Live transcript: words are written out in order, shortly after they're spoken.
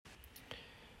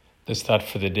This thought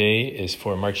for the day is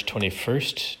for March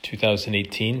 21st,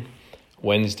 2018,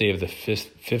 Wednesday of the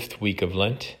fifth week of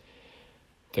Lent.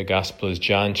 The Gospel is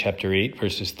John chapter 8,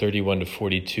 verses 31 to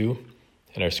 42.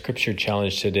 And our scripture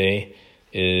challenge today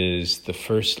is the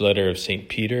first letter of St.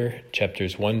 Peter,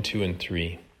 chapters 1, 2, and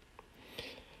 3.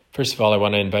 First of all, I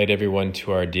want to invite everyone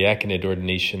to our diaconate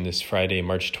ordination this Friday,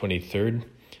 March 23rd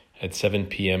at 7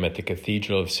 p.m. at the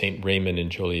Cathedral of St. Raymond in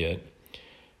Joliet.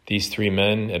 These three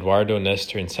men, Eduardo,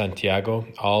 Nestor, and Santiago,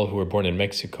 all who were born in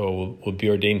Mexico, will be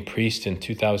ordained priests in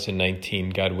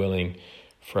 2019, God willing,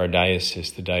 for our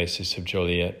diocese, the Diocese of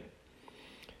Joliet.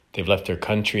 They've left their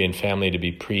country and family to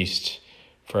be priests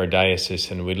for our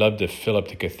diocese, and we'd love to fill up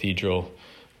the cathedral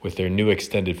with their new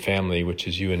extended family, which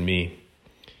is you and me.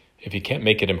 If you can't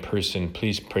make it in person,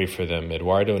 please pray for them,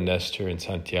 Eduardo, Nestor, and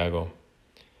Santiago.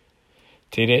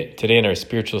 Today in our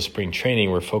spiritual spring training,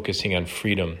 we're focusing on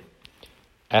freedom.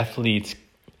 Athletes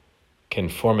can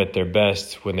form at their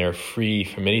best when they're free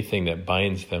from anything that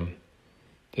binds them.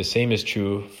 The same is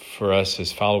true for us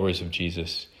as followers of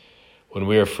Jesus. When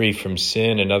we are free from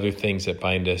sin and other things that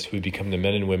bind us, we become the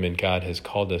men and women God has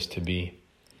called us to be.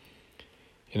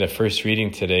 In the first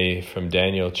reading today from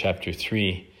Daniel chapter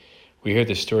 3, we hear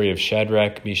the story of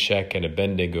Shadrach, Meshach, and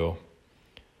Abednego.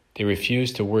 They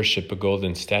refused to worship a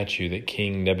golden statue that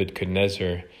King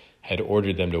Nebuchadnezzar had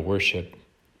ordered them to worship.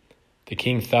 The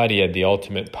king thought he had the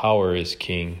ultimate power as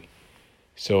king,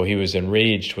 so he was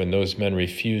enraged when those men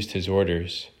refused his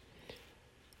orders.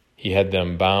 He had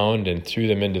them bound and threw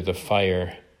them into the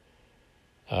fire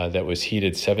that was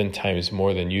heated 7 times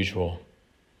more than usual.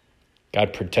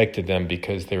 God protected them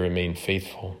because they remained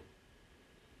faithful.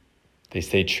 They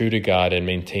stayed true to God and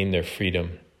maintained their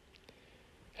freedom.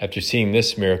 After seeing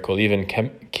this miracle, even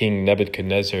King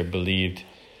Nebuchadnezzar believed,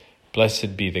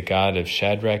 "Blessed be the God of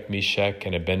Shadrach, Meshach,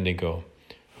 and Abednego,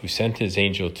 who sent his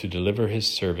angel to deliver his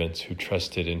servants who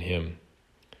trusted in him."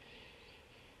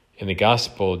 In the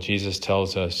Gospel, Jesus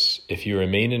tells us, "If you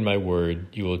remain in my word,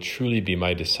 you will truly be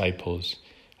my disciples,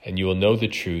 and you will know the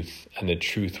truth, and the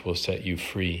truth will set you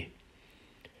free."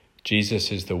 Jesus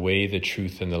is the way, the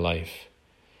truth, and the life.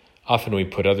 Often we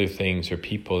put other things or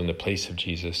people in the place of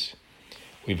Jesus.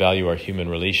 We value our human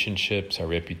relationships, our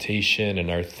reputation,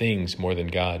 and our things more than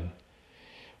God.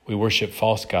 We worship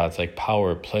false gods like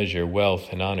power, pleasure,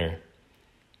 wealth, and honor.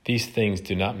 These things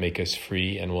do not make us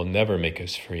free and will never make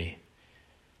us free.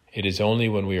 It is only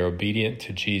when we are obedient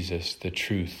to Jesus, the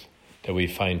truth, that we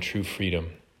find true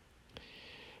freedom.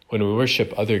 When we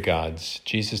worship other gods,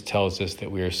 Jesus tells us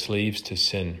that we are slaves to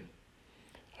sin.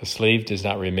 A slave does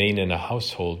not remain in a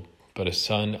household, but a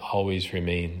son always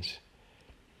remains.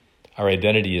 Our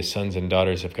identity as sons and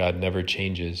daughters of God never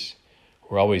changes.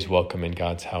 We're always welcome in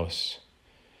God's house.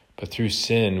 But through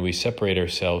sin, we separate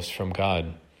ourselves from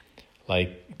God,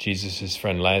 like Jesus'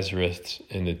 friend Lazarus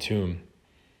in the tomb.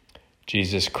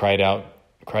 Jesus cries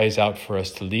out for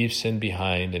us to leave sin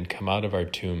behind and come out of our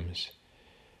tombs.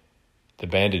 The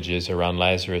bandages around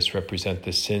Lazarus represent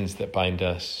the sins that bind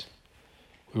us.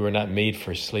 We were not made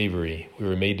for slavery. We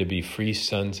were made to be free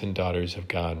sons and daughters of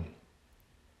God.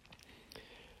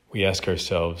 We ask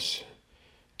ourselves,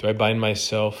 do I bind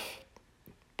myself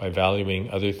by valuing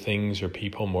other things or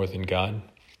people more than God?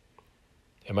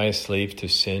 Am I a slave to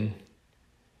sin?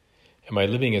 Am I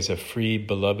living as a free,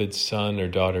 beloved son or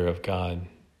daughter of God?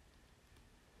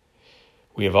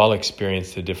 We have all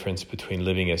experienced the difference between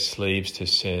living as slaves to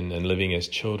sin and living as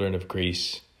children of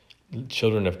grace,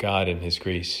 children of God and His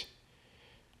grace.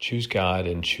 Choose God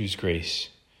and choose grace.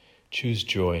 Choose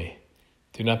joy.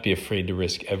 Do not be afraid to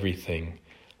risk everything,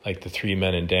 like the 3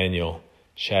 men in Daniel,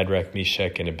 Shadrach,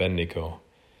 Meshach, and Abednego.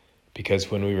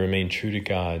 Because when we remain true to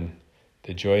God,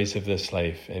 the joys of this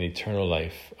life and eternal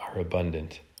life are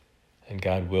abundant, and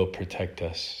God will protect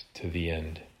us to the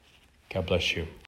end. God bless you.